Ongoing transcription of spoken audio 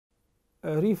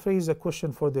rephrase a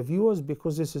question for the viewers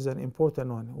because this is an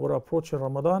important one. We're approaching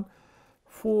Ramadan,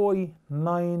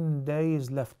 49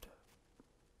 days left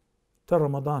to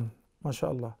Ramadan,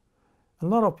 mashallah. A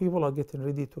lot of people are getting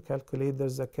ready to calculate their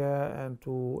zakah and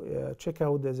to check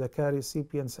out the zakah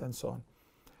recipients and so on.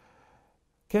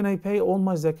 Can I pay all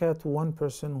my zakah to one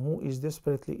person who is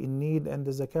desperately in need and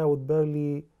the zakah would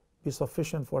barely be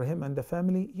sufficient for him and the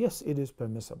family? Yes, it is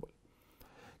permissible.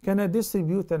 Can I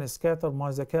distribute and scatter my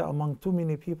zakah among too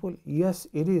many people? Yes,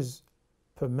 it is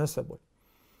permissible.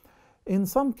 In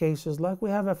some cases, like we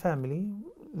have a family,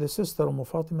 the sister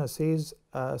Fatima says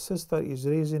a sister is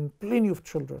raising plenty of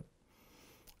children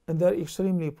and they're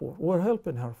extremely poor. We're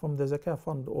helping her from the zakah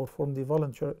fund or from the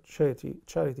volunteer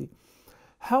charity.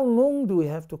 How long do we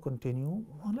have to continue?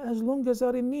 Well, as long as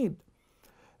they're in need.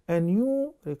 And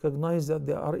you recognize that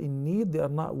they are in need, they are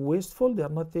not wasteful, they are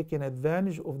not taking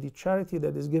advantage of the charity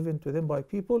that is given to them by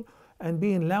people and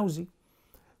being lousy.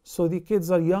 So the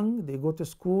kids are young, they go to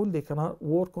school, they cannot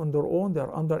work on their own, they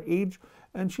are underage,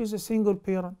 and she's a single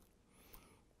parent.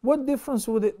 What difference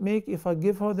would it make if I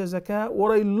give her the zakah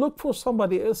or I look for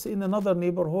somebody else in another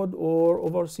neighborhood or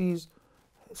overseas?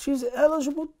 She's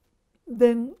eligible,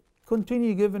 then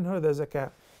continue giving her the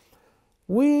zakah.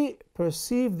 We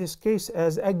perceive this case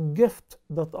as a gift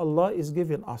that Allah is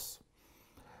giving us.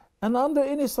 And under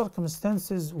any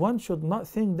circumstances, one should not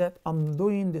think that I'm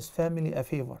doing this family a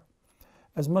favor.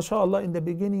 As mashallah in the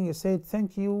beginning you said,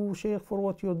 thank you Shaykh for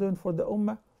what you're doing for the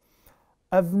ummah.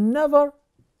 I've never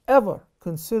ever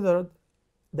considered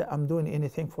that I'm doing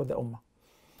anything for the ummah.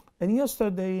 And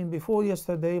yesterday and before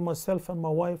yesterday, myself and my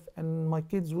wife and my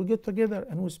kids, we get together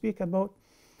and we speak about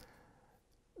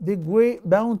the great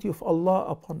bounty of Allah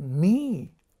upon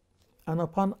me and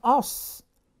upon us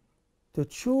to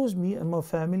choose me and my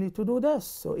family to do this.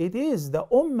 So it is the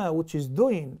ummah which is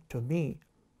doing to me.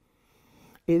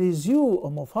 It is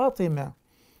you, Fatima,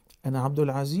 and Abdul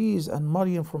Aziz, and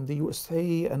Maryam from the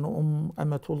USA, and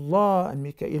Amatullah, and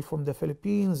Mikael from the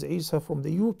Philippines, Isa from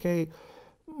the UK,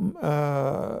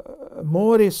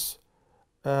 Morris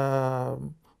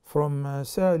from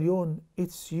Sierra Leone.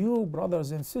 It's you,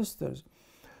 brothers and sisters,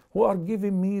 who are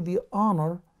giving me the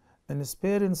honor and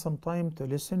sparing some time to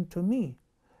listen to me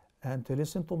and to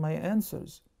listen to my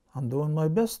answers. I'm doing my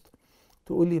best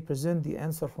to only present the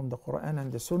answer from the Quran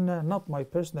and the Sunnah, not my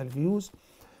personal views,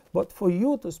 but for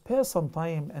you to spare some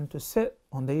time and to sit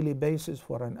on daily basis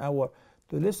for an hour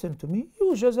to listen to me.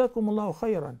 You, jazakumullahu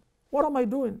khairan. What am I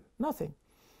doing? Nothing.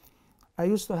 I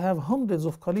used to have hundreds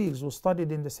of colleagues who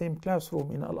studied in the same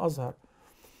classroom in Al-Azhar.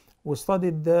 We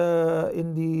studied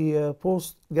in the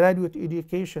postgraduate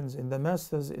educations, in the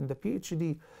masters, in the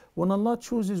PhD. When Allah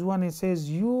chooses one, He says,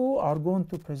 you are going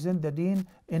to present the deen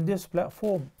in this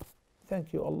platform.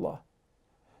 Thank you, Allah.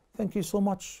 Thank you so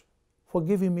much for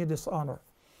giving me this honor.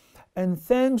 And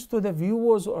thanks to the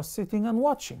viewers who are sitting and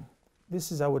watching.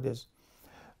 This is how it is.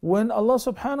 When Allah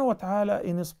subhanahu wa ta'ala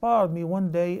inspired me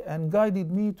one day and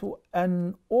guided me to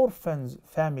an orphan's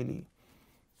family.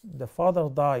 The father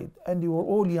died and they were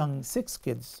all young, 6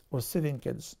 kids or 7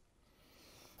 kids.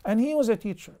 And he was a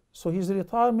teacher. So his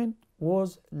retirement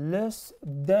was less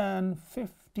than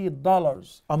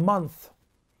 $50 a month.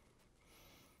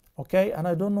 Okay, and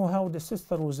I don't know how the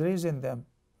sister was raising them.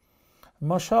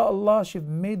 MashaAllah, she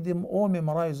made them all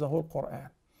memorize the whole Quran.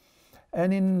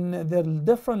 And in their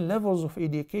different levels of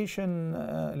education,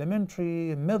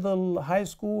 elementary, middle, high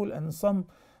school, and some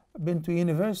been to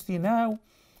university now,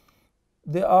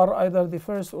 they are either the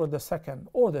first or the second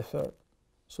or the third.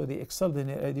 So they excelled in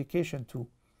their education too.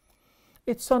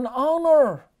 It's an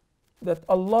honor that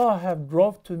Allah have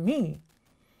brought to me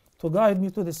to guide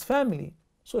me to this family.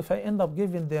 So if I end up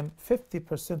giving them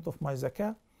 50% of my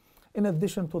zakah, in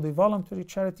addition to the voluntary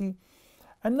charity,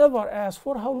 I never ask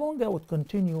for how long I would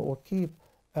continue or keep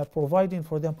providing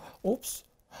for them. Oops,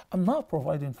 I'm not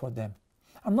providing for them.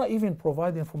 I'm not even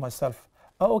providing for myself.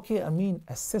 Okay, I mean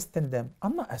assisting them.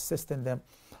 I'm not assisting them.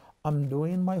 I'm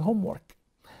doing my homework.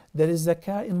 There is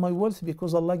zakah in my wealth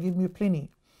because Allah gave me plenty.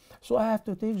 So I have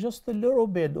to take just a little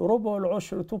bit, rubu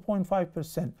al-ushr,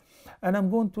 2.5%, and I'm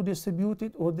going to distribute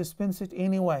it or dispense it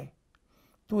anyway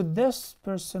to this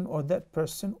person or that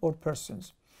person or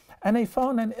persons. And I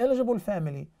found an eligible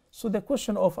family. So the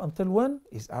question of until when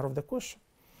is out of the question.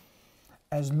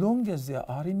 As long as they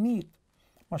are in need.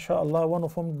 MashaAllah, one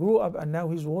of them grew up and now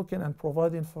he's working and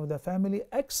providing for the family.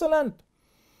 Excellent.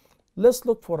 Let's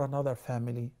look for another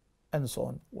family and so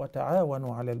on.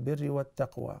 وَتَعَاوَنُوا عَلَى الْبِرِّ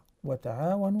وَالتَّقْوَى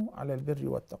وَتَعَاوَنُوا عَلَى الْبِرِّ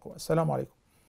وَالتَّقْوَى. Assalamu alaikum.